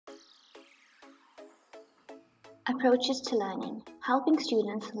Approaches to learning, helping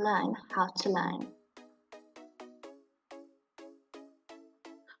students learn how to learn.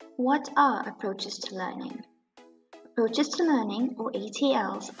 What are approaches to learning? Approaches to learning, or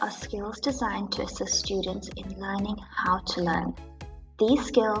ATLs, are skills designed to assist students in learning how to learn. These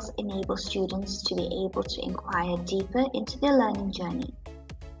skills enable students to be able to inquire deeper into their learning journey.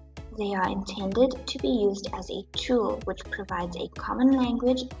 They are intended to be used as a tool which provides a common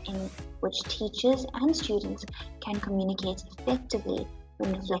language in which teachers and students can communicate effectively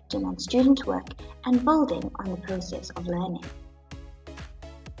when reflecting on student work and building on the process of learning.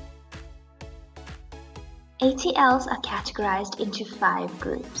 ATLs are categorized into 5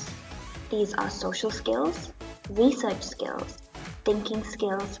 groups. These are social skills, research skills, thinking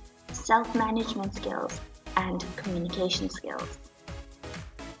skills, self-management skills, and communication skills.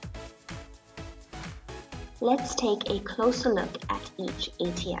 Let's take a closer look at each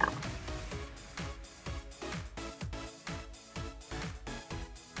ATL.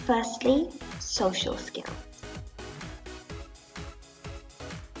 Firstly, social skills.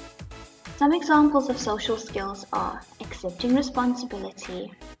 Some examples of social skills are accepting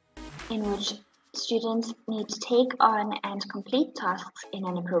responsibility, in which students need to take on and complete tasks in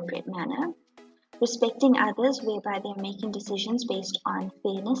an appropriate manner, respecting others whereby they are making decisions based on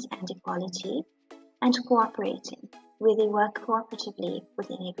fairness and equality, and cooperating, where they work cooperatively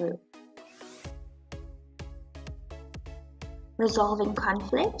within a group. Resolving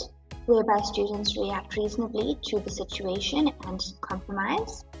conflict, whereby students react reasonably to the situation and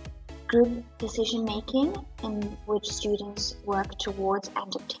compromise. Group decision making, in which students work towards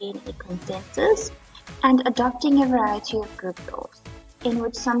and obtain a consensus, and adopting a variety of group roles, in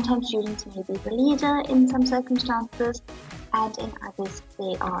which sometimes students may be the leader in some circumstances, and in others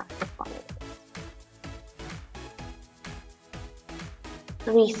they are the followers.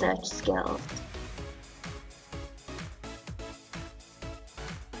 Research skills.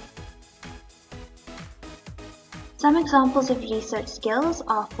 Some examples of research skills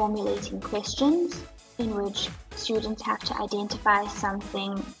are formulating questions, in which students have to identify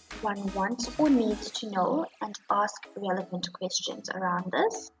something one wants or needs to know and ask relevant questions around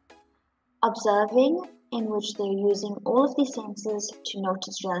this. Observing, in which they're using all of the senses to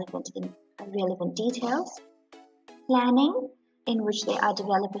notice relevant details. Planning, in which they are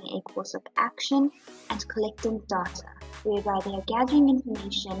developing a course of action, and collecting data, whereby they are gathering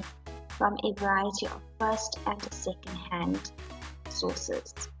information from a variety of first and second-hand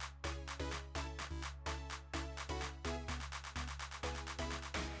sources.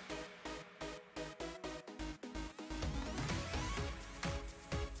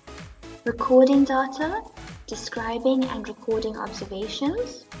 Recording data, describing and recording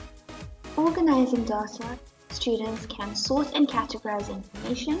observations. Organizing data, students can sort and categorize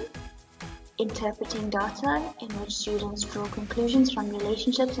information. Interpreting data, in which students draw conclusions from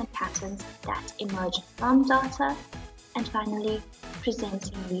relationships and patterns that emerge from data. And finally,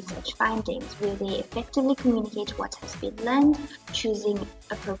 presenting research findings, where they effectively communicate what has been learned, choosing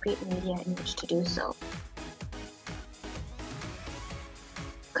appropriate media in which to do so.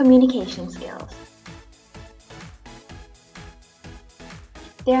 Communication skills.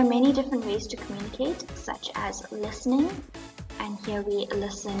 There are many different ways to communicate, such as listening, and here we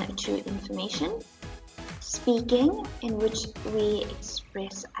listen to information. Speaking, in which we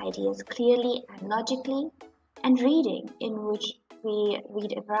express ideas clearly and logically. And reading, in which we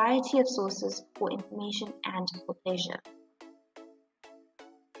read a variety of sources for information and for pleasure.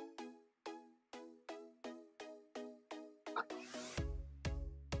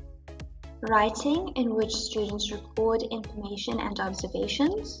 Writing, in which students record information and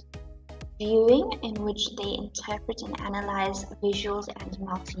observations. Viewing, in which they interpret and analyze visuals and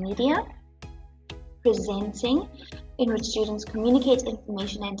multimedia. Presenting, in which students communicate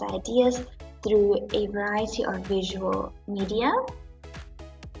information and ideas through a variety of visual media.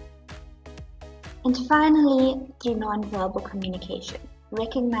 And finally, through non-verbal communication,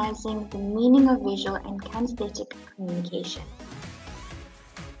 recognizing the meaning of visual and kinesthetic communication.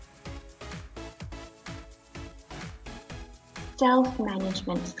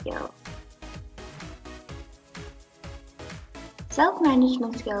 Self-management skills.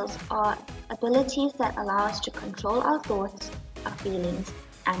 Self-management skills are abilities that allow us to control our thoughts, our feelings,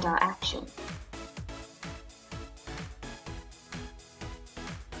 and our actions.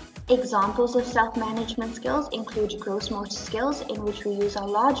 Examples of self-management skills include gross motor skills, in which we use our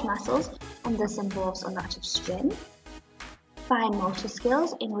large muscles, and this involves a lot of strength. Fine motor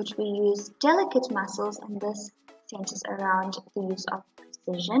skills, in which we use delicate muscles, and this centers around the use of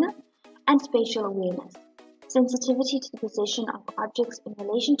precision. And spatial awareness, sensitivity to the position of objects in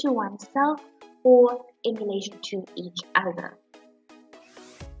relation to oneself or in relation to each other.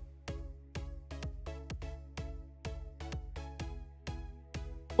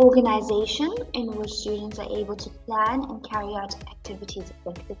 Organization, in which students are able to plan and carry out activities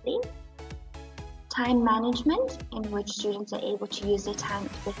effectively. Time management, in which students are able to use their time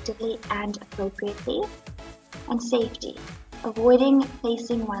effectively and appropriately. And safety, avoiding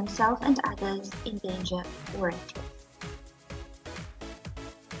placing oneself and others in danger or at risk.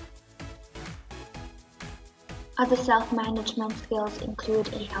 Other self-management skills include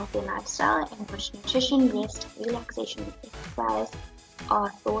a healthy lifestyle in which nutrition, rest, relaxation, and exercise are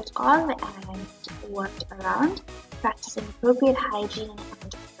thought of and worked around, practicing appropriate hygiene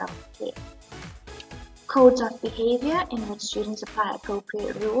and self-care. Codes of behavior, in which students apply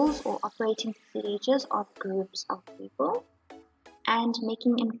appropriate rules or operating procedures of groups of people, and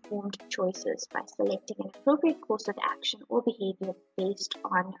making informed choices by selecting an appropriate course of action or behavior based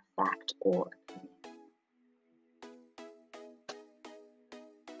on fact or opinion.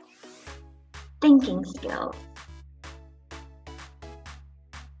 Thinking skills.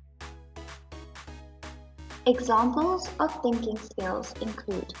 Examples of thinking skills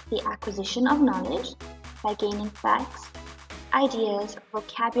include the acquisition of knowledge by gaining facts, ideas,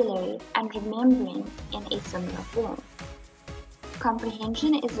 vocabulary, and remembering in a similar form.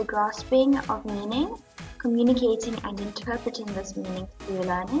 Comprehension is the grasping of meaning, communicating and interpreting this meaning through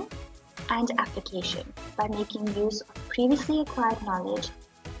learning, and application by making use of previously acquired knowledge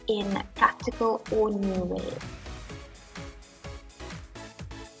in practical or new ways.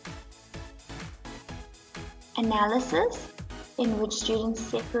 Analysis, in which students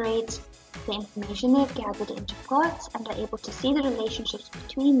separate the information they've gathered into parts and are able to see the relationships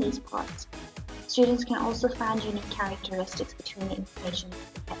between these parts. Students can also find unique characteristics between the information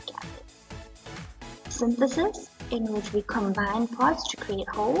they have gathered. Synthesis, in which we combine parts to create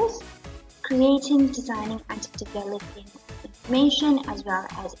wholes, creating, designing, and developing information as well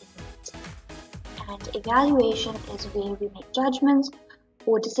as input. And evaluation is where we make judgments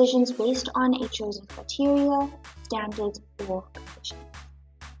or decisions based on a chosen criteria, standards, or conditions.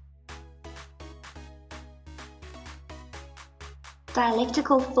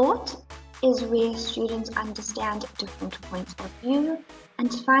 Dialectical thought is where students understand different points of view.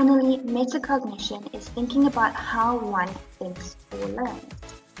 And finally, metacognition is thinking about how one thinks or learns.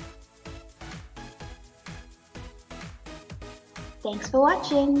 Thanks for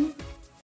watching.